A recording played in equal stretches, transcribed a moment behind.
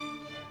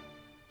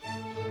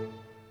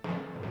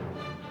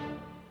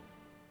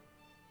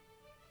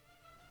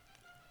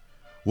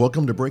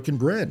Welcome to Breaking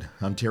Bread.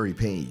 I'm Terry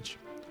Page.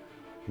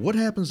 What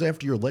happens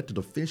after your elected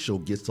official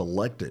gets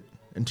elected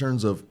in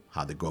terms of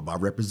how they go about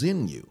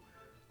representing you?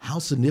 How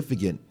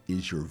significant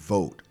is your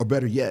vote? Or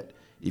better yet,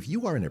 if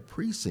you are in a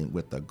precinct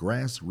with a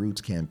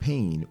grassroots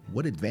campaign,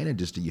 what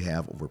advantages do you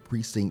have over a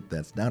precinct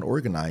that's not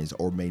organized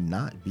or may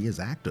not be as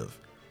active?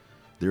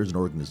 There's an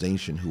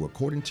organization who,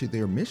 according to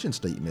their mission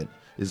statement,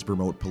 is to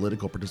promote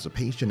political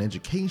participation and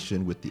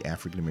education with the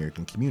African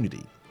American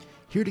community.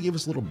 Here to give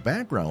us a little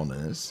background on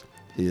this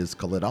is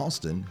Collette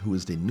Alston, who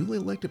is the newly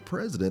elected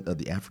president of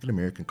the African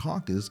American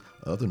Caucus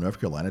of the North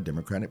Carolina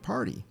Democratic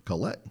Party.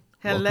 Collette,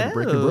 hello. Welcome to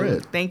Breaking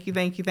Bread. Thank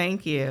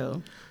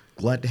you.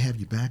 Glad to have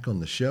you back on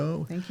the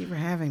show. Thank you for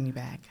having me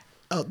back.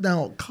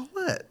 Now,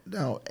 Collette,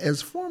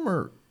 as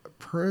former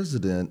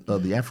president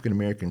of the African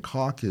American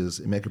Caucus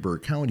in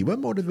Mecklenburg County, what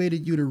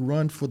motivated you to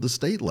run for the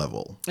state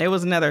level? It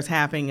was another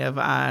tapping of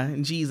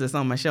Jesus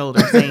on my shoulder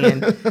saying,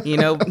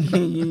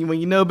 when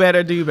you know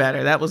better, do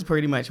better. That was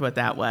pretty much what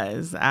that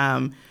was.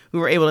 We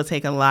were able to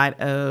take a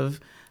lot of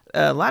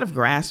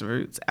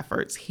grassroots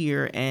efforts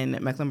here in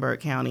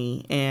Mecklenburg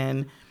County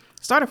and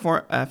start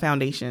a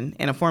foundation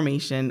and a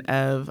formation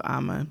of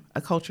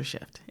a culture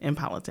shift in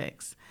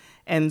politics.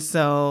 And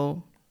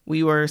so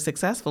we were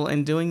successful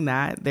in doing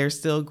that. There's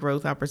still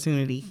growth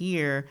opportunity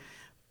here,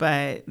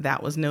 but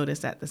that was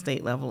noticed at the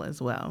state level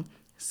as well.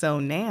 So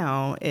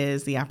now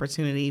is the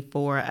opportunity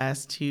for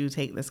us to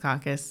take this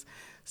caucus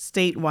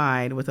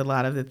statewide with a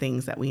lot of the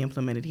things that we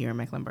implemented here in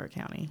Mecklenburg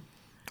County.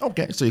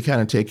 Okay, so you're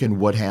kind of taking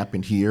what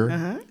happened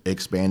here,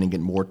 expanding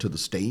it more to the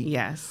state.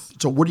 Yes.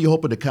 So what are you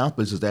hoping to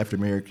accomplish as the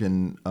African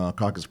American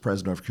Caucus president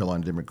of the North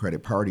Carolina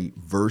Democratic Party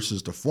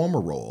versus the former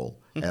role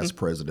as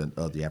president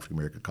of the African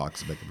American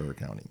Caucus of Mecklenburg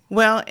County?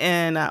 Well,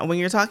 and when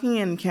you're talking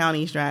in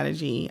county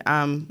strategy,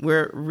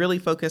 we're really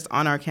focused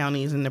on our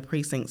counties and the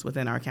precincts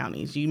within our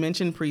counties. You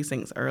mentioned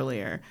precincts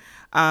earlier.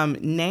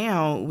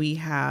 Now we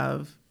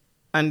have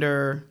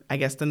under, I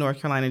guess, the North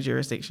Carolina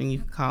jurisdiction, you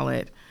could call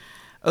it,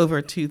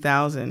 over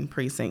 2,000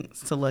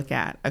 precincts to look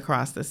at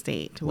across the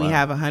state. Wow. We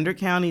have 100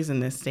 counties in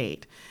this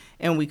state,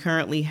 and we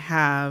currently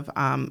have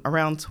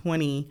around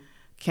 20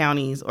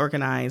 counties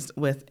organized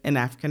with an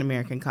African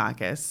American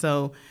caucus.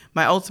 So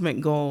my ultimate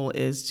goal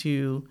is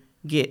to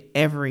get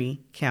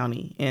every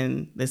county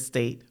in this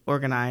state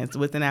organized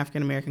with an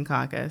African American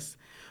caucus.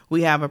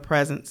 We have a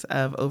presence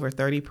of over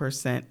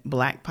 30%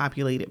 Black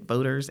populated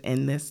voters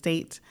in this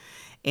state,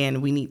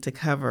 and we need to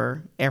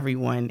cover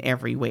everyone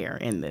everywhere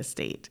in this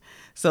state.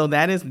 So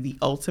that is the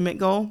ultimate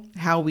goal.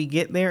 How we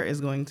get there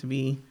is going to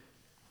be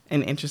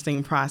an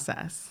interesting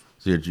process.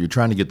 So you're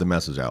trying to get the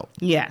message out?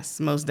 Yes,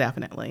 most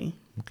definitely.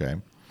 Okay.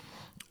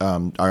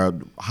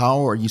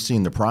 How are you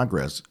seeing the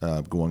progress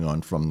going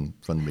on from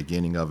the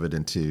beginning of it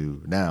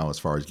into now as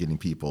far as getting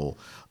people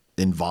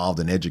involved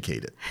and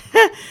educated?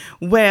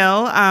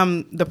 Well,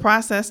 the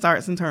process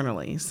starts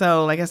internally.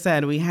 So like I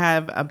said, we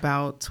have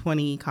about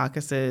 20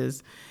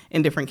 caucuses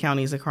in different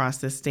counties across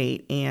the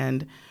state.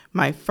 And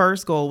my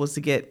first goal was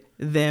to get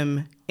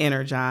them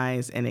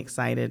energized and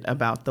excited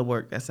about the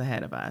work that's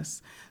ahead of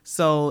us.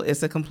 So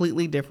it's a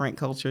completely different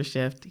culture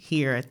shift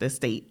here at the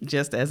state,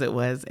 just as it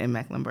was in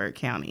Mecklenburg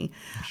County.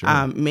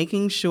 Sure.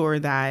 Making sure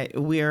that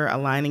we're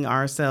aligning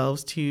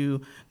ourselves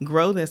to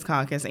grow this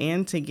caucus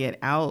and to get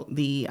out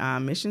the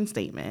mission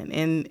statement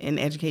in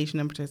education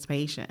and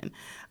participation.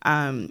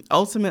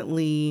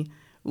 Ultimately,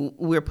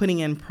 we're putting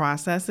in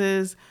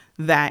processes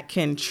that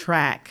can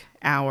track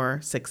our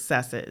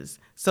successes.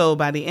 So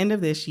by the end of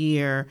this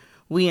year,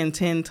 we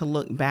intend to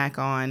look back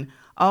on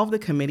all of the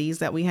committees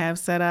that we have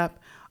set up,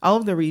 all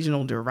of the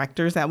regional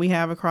directors that we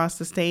have across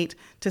the state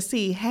to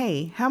see,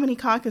 hey, how many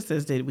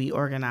caucuses did we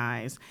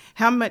organize?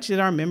 How much did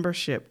our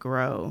membership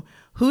grow?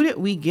 Who did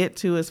we get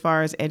to as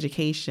far as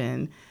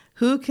education?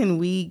 Who can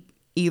we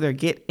either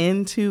get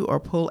into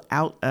or pull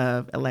out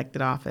of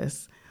elected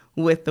office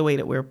with the way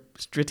that we're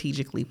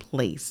strategically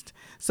placed?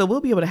 So we'll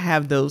be able to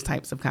have those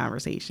types of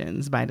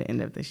conversations by the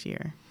end of this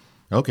year.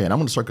 Okay, and I'm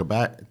going to circle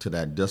back to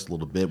that just a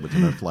little bit with the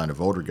North Carolina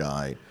Voter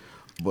Guide.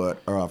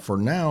 But for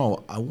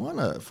now, I want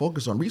to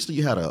focus on, recently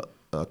you had a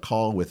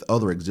call with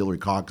other auxiliary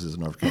caucuses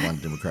in the North Carolina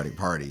Democratic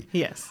Party.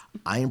 Yes.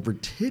 I am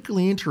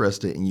particularly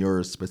interested in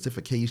your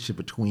specification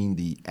between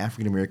the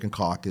African American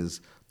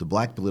Caucus, the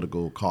Black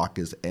Political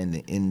Caucus, and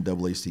the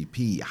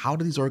NAACP. How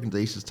do these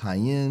organizations tie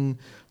in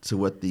to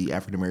what the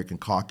African American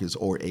Caucus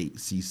or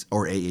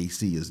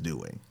AAC is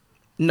doing?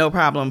 No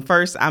problem.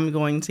 First, I'm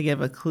going to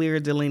give a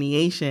clear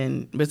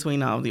delineation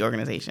between all of the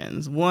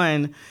organizations.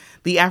 One,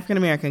 the African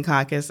American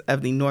Caucus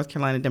of the North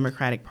Carolina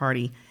Democratic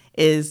Party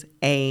is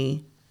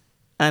a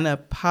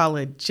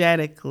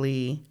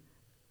unapologetically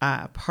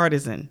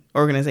partisan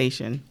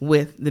organization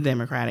with the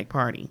Democratic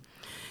Party.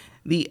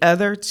 The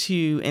other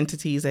two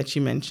entities that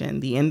you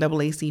mentioned, the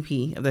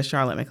NAACP of the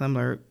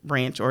Charlotte-Mecklenburg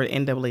branch, or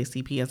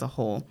NAACP as a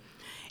whole,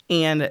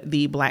 and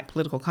the Black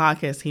Political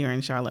Caucus here in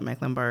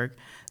Charlotte-Mecklenburg,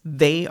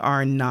 they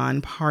are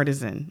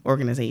nonpartisan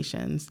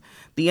organizations.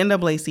 The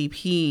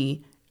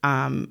NAACP,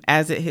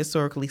 as it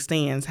historically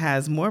stands,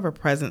 has more of a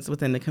presence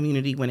within the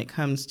community when it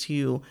comes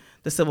to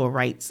the civil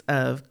rights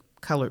of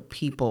colored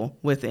people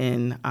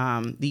within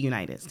the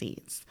United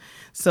States.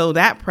 So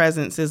that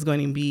presence is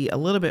going to be a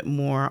little bit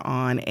more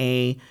on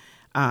a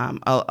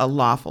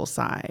lawful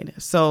side.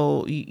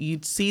 So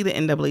you'd see the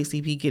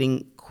NAACP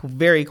getting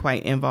very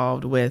quite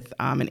involved with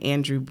an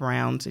Andrew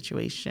Brown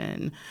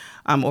situation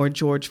or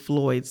George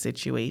Floyd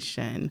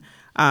situation,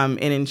 and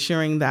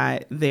ensuring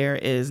that there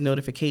is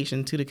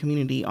notification to the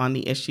community on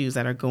the issues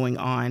that are going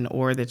on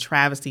or the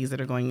travesties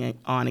that are going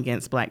on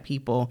against Black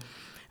people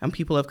and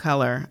people of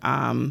color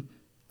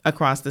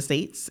across the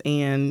states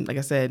and, like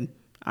I said,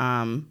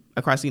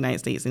 across the United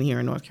States and here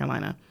in North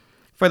Carolina.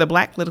 For the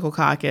Black Political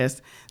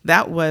Caucus,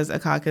 that was a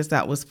caucus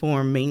that was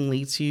formed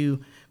mainly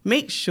to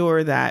make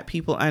sure that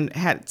people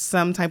had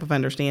some type of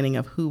understanding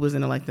of who was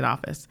in elected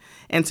office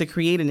and to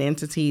create an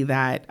entity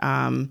that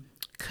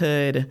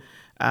could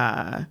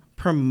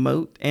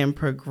promote and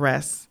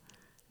progress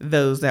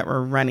those that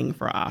were running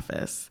for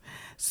office.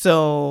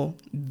 So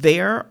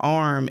their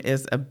arm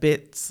is a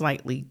bit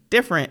slightly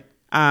different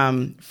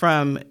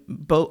from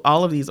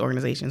all of these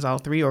organizations, all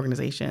three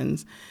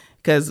organizations,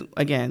 because,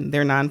 again,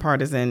 they're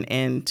nonpartisan,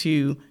 and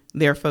two,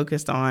 they're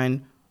focused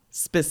on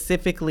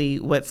specifically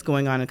what's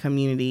going on in the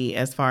community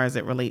as far as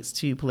it relates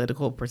to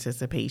political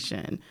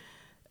participation.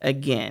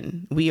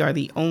 Again, we are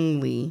the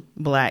only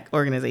Black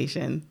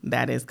organization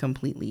that is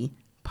completely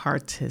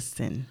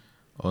partisan.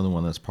 Only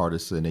one that's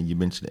partisan. And you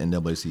mentioned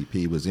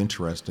NAACP. It was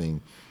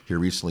interesting here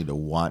recently to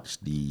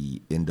watch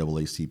the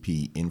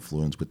NAACP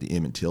influence with the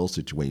Emmett Till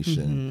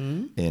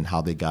situation and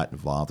how they got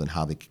involved and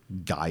how they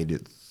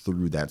guided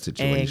through that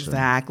situation.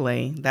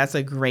 Exactly. That's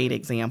a great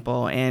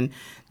example. And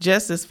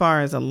just as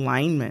far as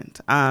alignment,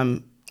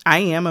 I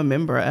am a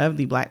member of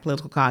the Black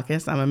Political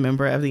Caucus. I'm a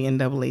member of the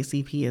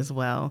NAACP as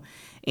well.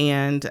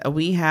 And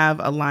we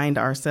have aligned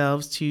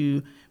ourselves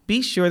to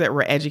be sure that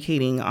we're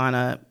educating on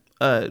a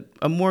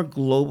more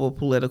global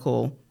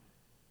political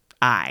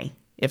eye,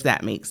 if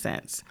that makes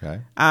sense. Okay.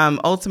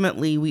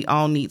 Ultimately, we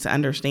all need to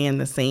understand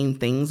the same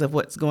things of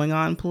what's going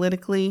on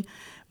politically,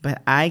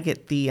 but I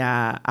get the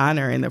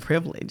honor and the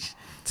privilege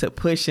to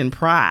push and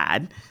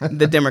prod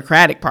the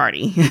Democratic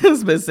Party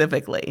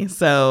specifically.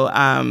 So,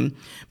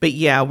 but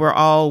yeah, we're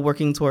all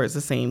working towards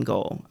the same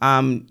goal.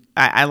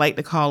 I like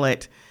to call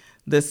it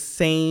the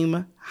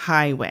same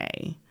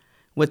highway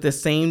with the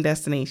same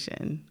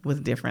destination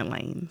with different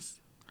lanes.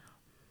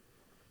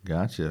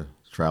 Gotcha.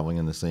 Traveling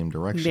in the same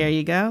direction. There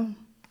you go.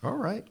 All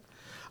right.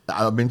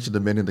 I mentioned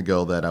a minute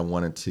ago that I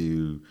wanted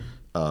to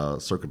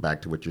circle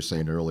back to what you're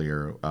saying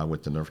earlier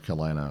with the North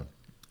Carolina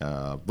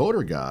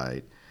voter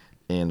guide.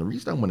 And the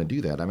reason I want to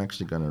do that, I'm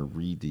actually going to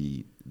read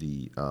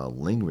the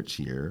language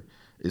here.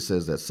 It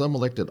says that some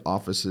elected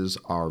offices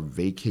are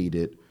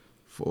vacated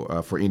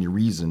for any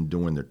reason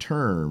during their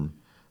term.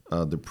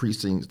 The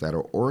precincts that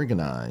are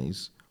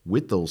organized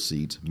with those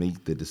seats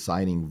make the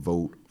deciding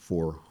vote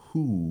for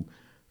who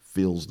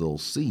fills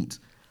those seats.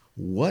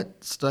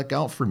 What stuck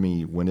out for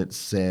me when it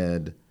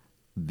said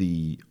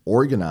the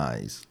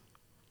organized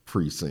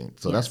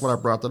precinct? So that's what I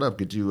brought that up.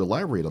 Could you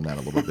elaborate on that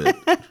a little bit?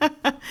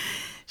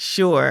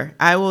 Sure.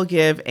 I will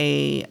give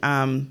a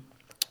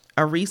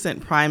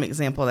recent prime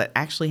example that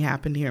actually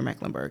happened here in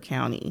Mecklenburg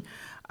County.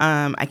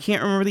 I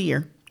can't remember the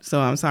year, so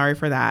I'm sorry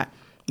for that.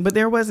 But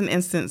there was an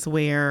instance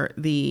where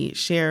the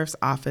sheriff's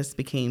office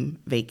became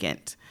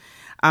vacant.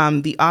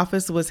 The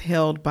office was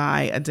held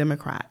by a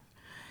Democrat.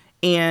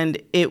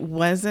 And it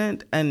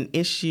wasn't an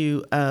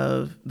issue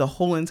of the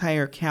whole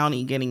entire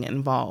county getting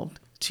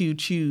involved to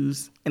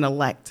choose and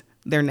elect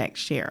their next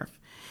sheriff.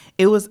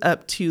 It was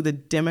up to the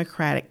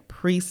Democratic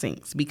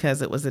precincts,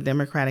 because it was a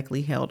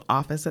democratically held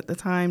office at the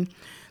time,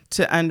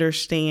 to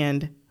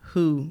understand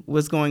who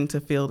was going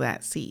to fill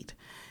that seat.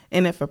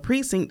 And if a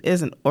precinct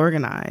isn't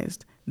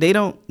organized, they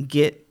don't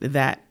get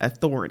that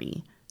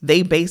authority.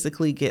 They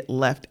basically get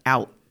left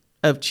out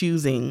of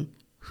choosing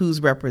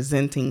who's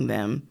representing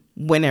them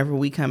whenever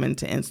we come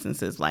into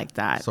instances like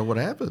that. So what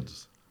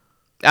happens?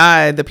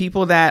 The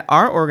people that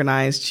are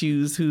organized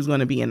choose who's going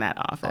to be in that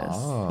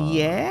office.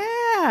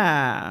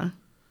 Yeah.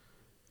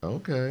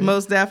 Okay.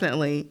 Most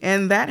definitely.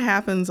 And that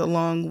happens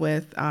along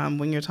with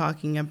when you're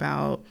talking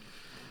about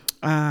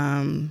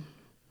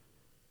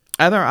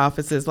other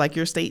offices like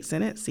your state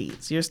Senate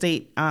seats, your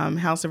state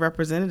House of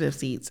Representative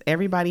seats.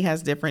 Everybody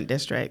has different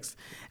districts.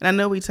 And I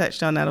know we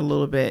touched on that a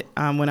little bit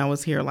when I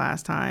was here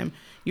last time.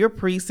 Your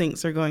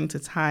precincts are going to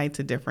tie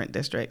to different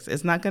districts.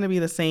 It's not going to be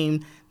the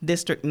same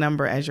district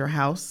number as your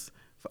House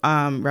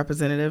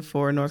representative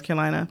for North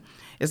Carolina.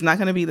 It's not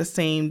going to be the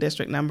same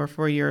district number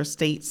for your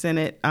state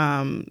Senate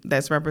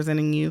that's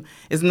representing you.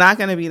 It's not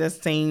going to be the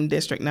same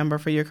district number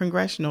for your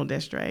congressional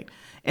district.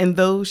 And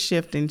those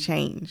shift and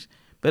change.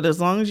 But as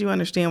long as you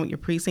understand what your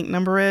precinct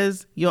number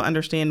is, you'll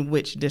understand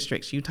which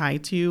districts you tie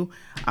to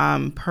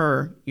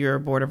per your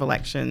Board of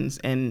Elections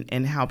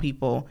and how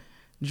people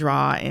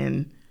draw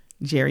and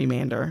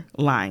gerrymander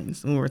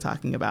lines when we're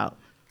talking about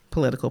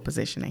political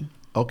positioning.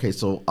 Okay,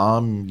 so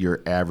I'm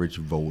your average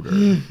voter,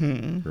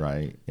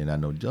 right? And I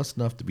know just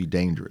enough to be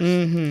dangerous.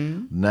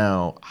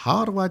 Now,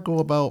 how do I go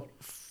about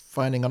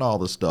finding out all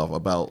this stuff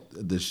about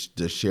the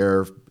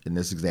sheriff in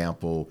this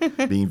example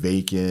being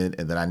vacant,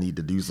 and that I need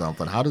to do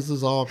something? How does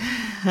this all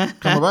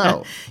come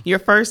about? Your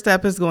first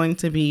step is going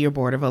to be your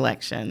Board of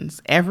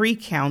Elections. Every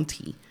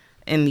county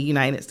in the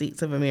United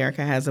States of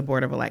America has a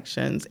Board of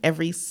Elections.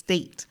 Every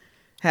state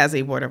has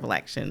a Board of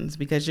Elections,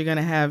 because you're going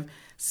to have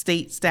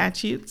state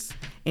statutes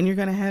and you're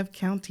going to have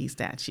county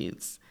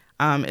statutes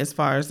as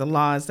far as the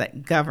laws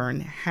that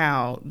govern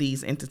how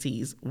these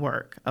entities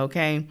work.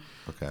 Okay.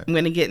 I'm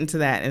going to get into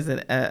that as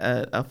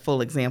a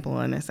full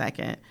example in a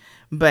second.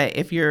 But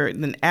if you're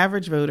an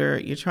average voter,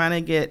 you're trying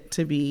to get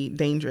to be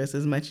dangerous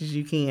as much as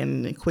you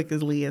can, as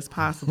quickly as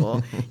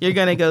possible, you're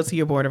going to go to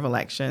your Board of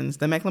Elections.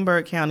 The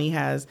Mecklenburg County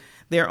has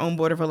their own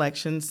Board of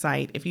Elections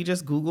site. If you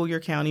just Google your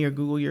county or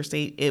Google your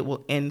state, it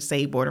will, and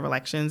say Board of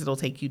Elections, it'll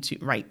take you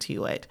right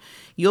to it.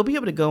 You'll be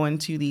able to go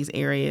into these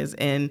areas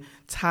and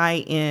tie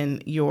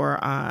in your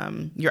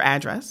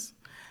address,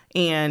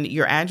 and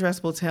your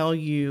address will tell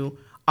you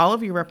all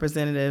of your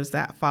representatives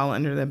that fall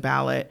under the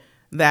ballot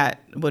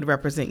that would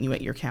represent you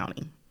at your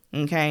county.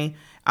 Okay.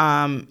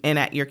 And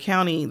at your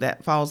county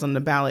that falls on the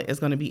ballot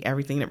is going to be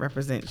everything that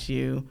represents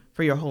you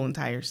for your whole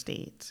entire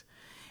state.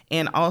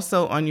 And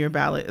also on your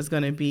ballot is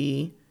going to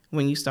be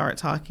when you start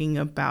talking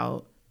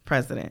about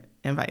president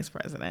and vice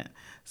president.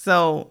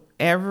 So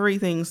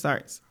everything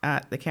starts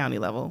at the county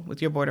level with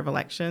your Board of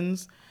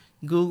Elections.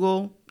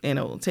 Google, and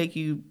it will take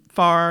you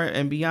far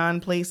and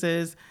beyond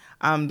places.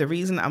 The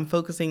reason I'm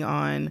focusing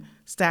on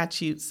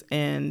statutes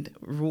and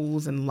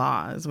rules and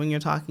laws when you're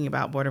talking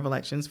about Board of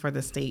Elections for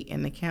the state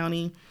and the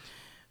county,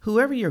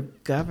 whoever your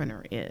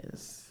governor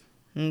is,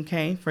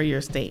 okay, for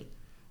your state,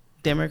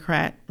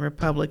 Democrat,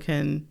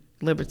 Republican,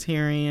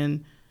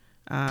 Libertarian,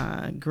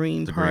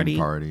 Green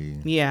Party.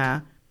 Yeah.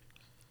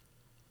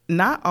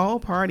 Not all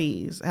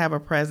parties have a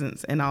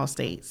presence in all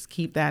states.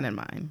 Keep that in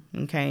mind,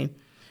 okay?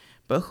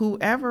 But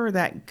whoever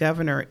that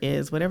governor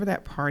is, whatever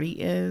that party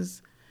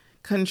is,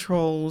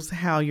 controls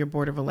how your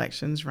Board of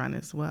Elections run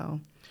as well.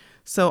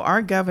 So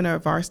our governor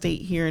of our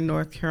state here in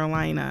North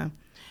Carolina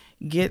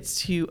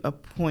gets to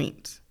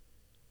appoint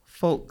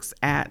folks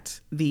at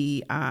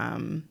the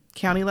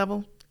county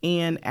level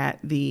and at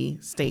the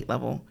state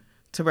level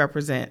to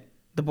represent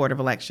the Board of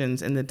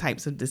Elections and the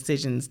types of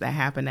decisions that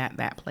happen at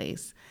that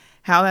place.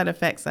 How that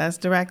affects us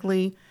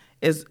directly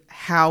is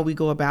how we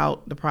go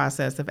about the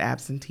process of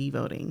absentee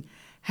voting,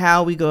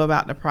 how we go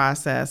about the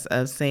process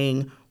of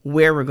saying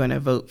where we're going to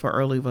vote for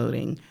early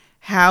voting,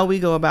 how we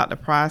go about the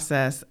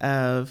process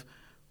of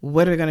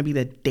what are going to be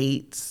the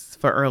dates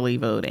for early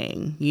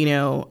voting,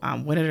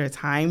 what are the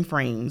time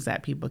frames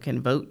that people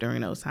can vote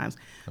during those times.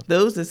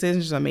 Those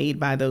decisions are made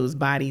by those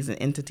bodies and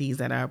entities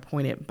that are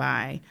appointed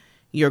by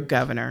your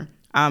governor.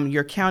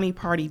 Your county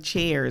party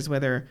chairs,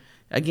 whether,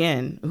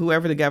 again,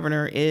 whoever the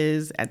governor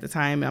is at the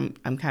time,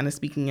 I'm kind of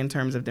speaking in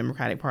terms of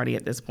Democratic Party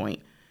at this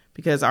point,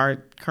 because our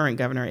current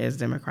governor is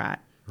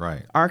Democrat.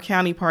 Right. Our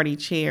county party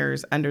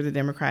chairs under the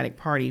Democratic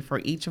Party for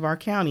each of our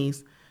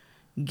counties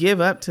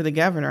give up to the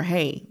governor,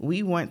 hey,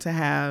 we want to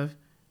have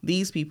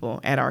these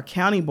people at our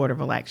county Board of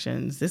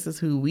Elections. This is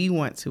who we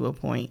want to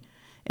appoint.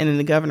 And then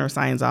the governor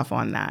signs off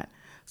on that.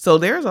 So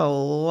there's a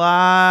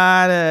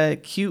lot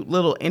of cute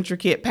little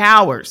intricate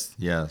powers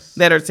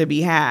that are to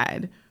be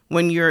had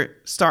when you're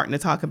starting to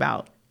talk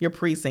about your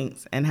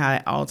precincts and how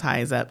it all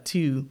ties up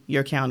to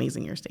your counties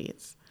and your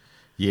states.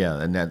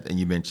 Yeah, and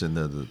you mentioned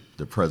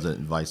the president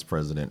and vice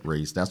president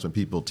race. That's when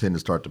people tend to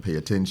start to pay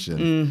attention.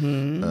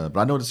 Mm-hmm. But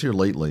I noticed here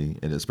lately,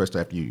 and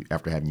especially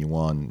after having you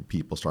on,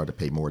 people start to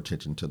pay more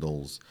attention to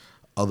those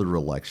other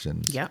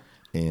elections. Yeah.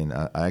 And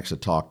I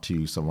actually talked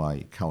to some of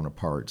my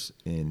counterparts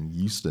in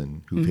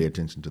Houston who pay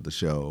attention to the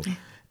show,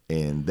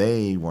 and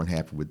they weren't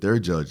happy with their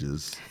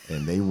judges,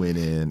 and they went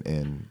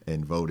in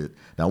and voted.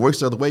 Now it works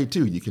the other way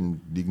too. You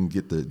can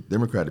get the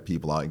Democratic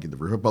people out and get the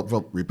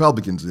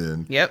Republicans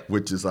in,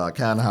 which is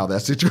kind of how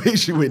that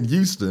situation went in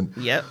Houston.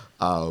 Yep.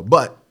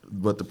 But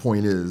the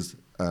point is,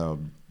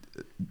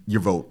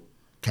 your vote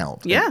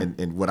counts. Yeah.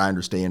 And what I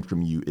understand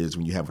from you is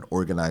when you have an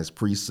organized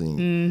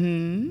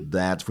precinct,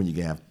 that's when you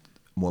can have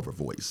more of a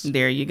voice.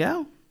 There you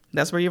go.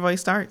 That's where your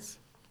voice starts.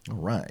 All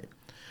right.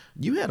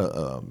 You had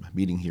a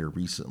meeting here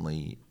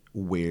recently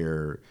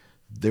where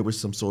there was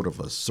some sort of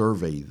a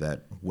survey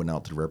that went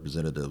out to the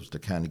representatives to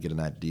kind of get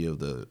an idea of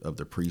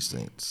the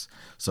precincts.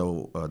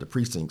 So the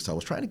precincts, I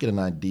was trying to get an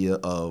idea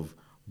of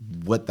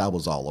what that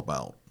was all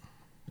about.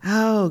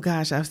 Oh,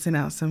 gosh, I've sent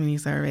out so many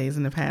surveys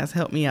in the past.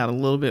 Help me out a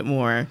little bit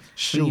more.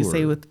 Sure. When you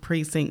say with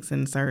precincts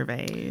and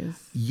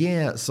surveys.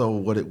 Yeah, so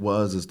what it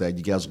was is that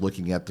you guys were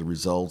looking at the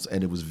results,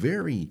 and it was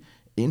very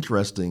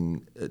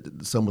interesting,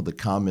 some of the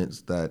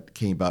comments that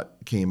came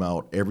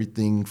out,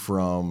 everything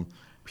from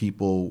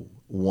people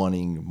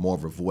wanting more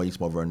of a voice,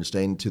 more of an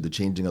understanding, to the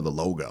changing of the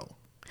logo.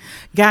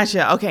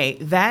 Gotcha. Okay.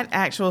 That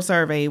actual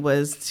survey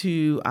was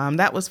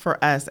that was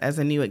for us as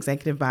a new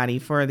executive body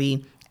for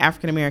the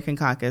African American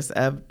Caucus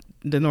of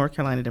the North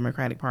Carolina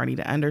Democratic Party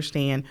to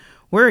understand,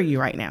 where are you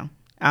right now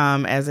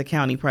as a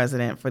county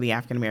president for the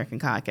African American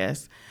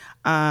Caucus?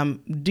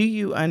 Do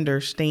you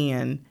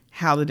understand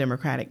how the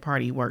Democratic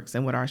Party works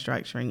and what our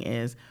structuring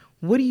is.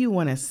 What do you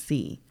want to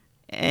see?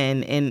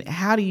 And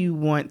how do you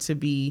want to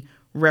be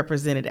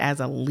represented as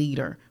a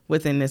leader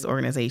within this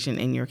organization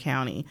in your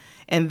county?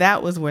 And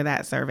that was where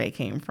that survey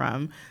came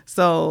from.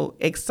 So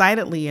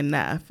excitedly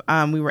enough,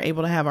 we were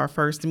able to have our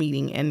first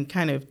meeting and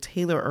kind of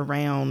tailor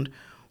around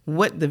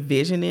what the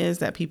vision is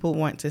that people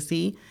want to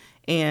see.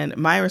 And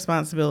my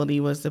responsibility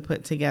was to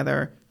put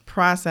together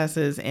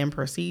processes and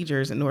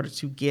procedures in order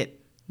to get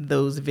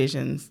those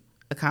visions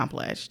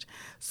accomplished.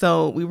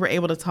 So we were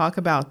able to talk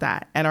about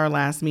that at our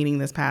last meeting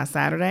this past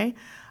Saturday.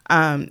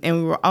 And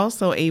we were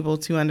also able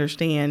to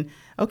understand,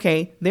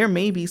 okay, there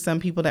may be some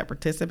people that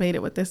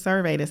participated with this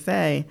survey to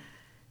say,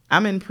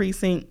 I'm in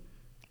precinct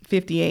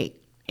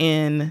 58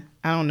 in,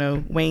 I don't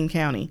know, Wayne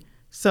County.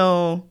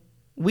 So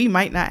we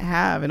might not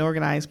have an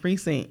organized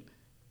precinct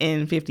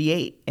in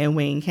 58 in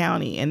Wayne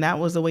County. And that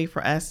was a way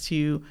for us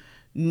to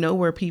know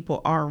where people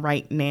are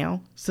right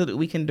now so that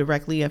we can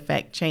directly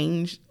affect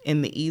change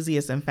in the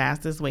easiest and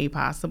fastest way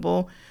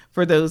possible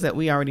for those that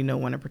we already know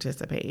want to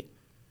participate.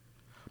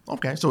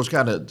 Okay, so it's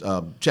kind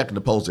of checking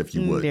the polls, if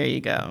you would. There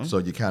you go. So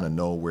you kind of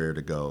know where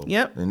to go.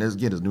 Yep. And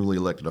again, as newly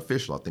elected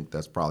official, I think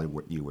that's probably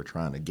what you were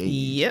trying to gauge.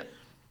 Yep.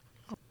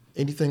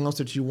 Anything else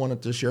that you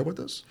wanted to share with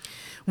us?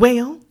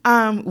 Well,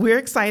 we're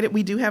excited.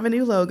 We do have a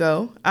new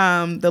logo.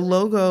 The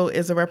logo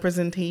is a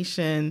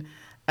representation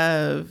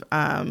of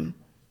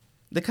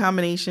the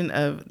combination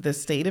of the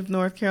state of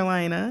North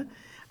Carolina,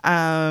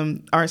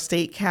 our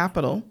state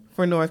capital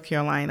for North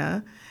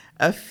Carolina,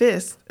 a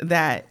fist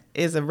that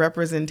is a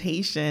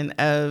representation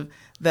of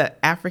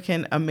the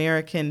African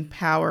American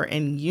power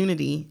and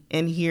unity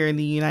in here in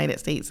the United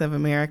States of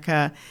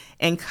America,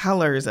 and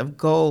colors of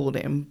gold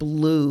and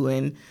blue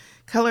and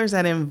colors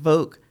that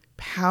invoke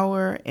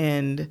power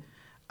and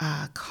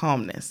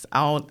calmness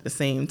all at the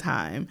same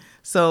time.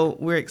 So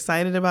we're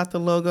excited about the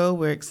logo.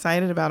 We're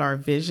excited about our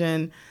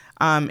vision.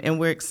 And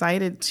we're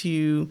excited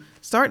to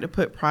start to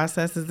put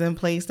processes in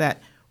place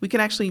that we can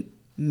actually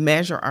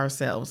measure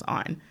ourselves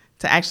on,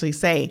 to actually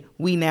say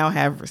we now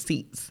have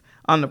receipts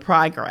on the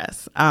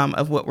progress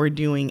of what we're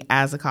doing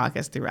as a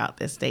caucus throughout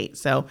this state.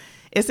 So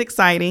it's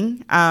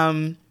exciting.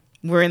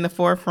 We're in the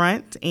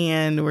forefront,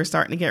 and we're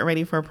starting to get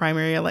ready for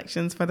primary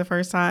elections for the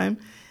first time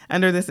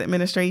under this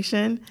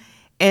administration.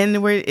 And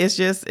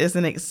it's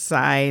an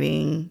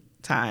exciting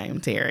time,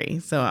 Terry.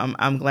 So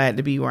I'm glad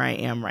to be where I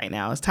am right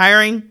now. It's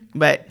tiring,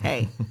 but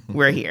hey,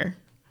 we're here.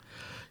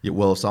 Yeah,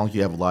 well, it sounds like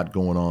you have a lot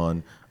going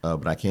on,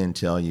 but I can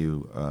tell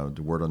you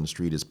the word on the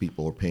street is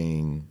people are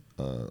paying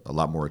a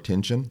lot more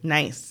attention.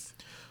 Nice.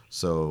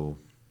 So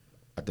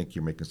I think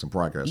you're making some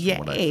progress from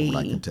what I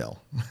can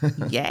tell.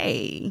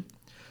 Yay.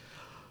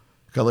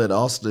 Collette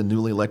Alston,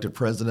 newly elected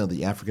president of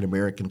the African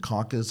American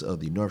Caucus of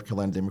the North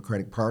Carolina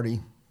Democratic Party.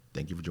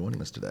 Thank you for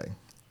joining us today.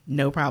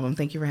 No problem.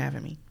 Thank you for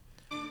having me.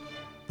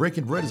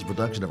 Breaking Bread is a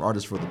production of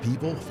Artists for the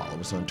People. Follow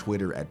us on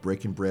Twitter at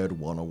Breaking Bread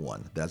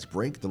 101. That's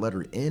break, the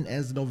letter N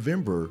as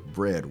November,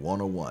 Bread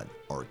 101.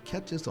 Or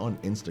catch us on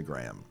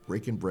Instagram,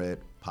 Breaking Bread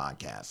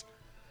Podcast.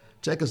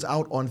 Check us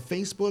out on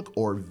Facebook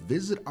or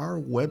visit our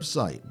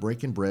website,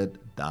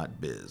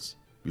 breakingbread.biz.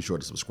 Be sure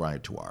to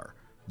subscribe to our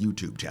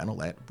YouTube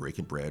channel at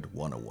Breaking Bread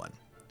 101.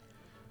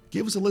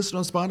 Give us a listen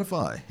on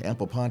Spotify,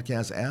 Apple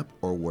Podcasts app,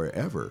 or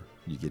wherever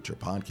you get your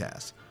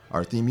podcasts.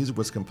 Our theme music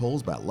was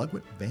composed by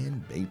Ludwig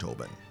van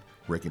Beethoven.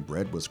 Breaking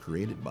Bread was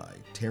created by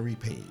Terry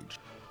Page.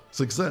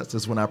 Success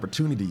is when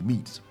opportunity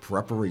meets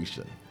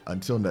preparation.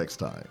 Until next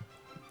time.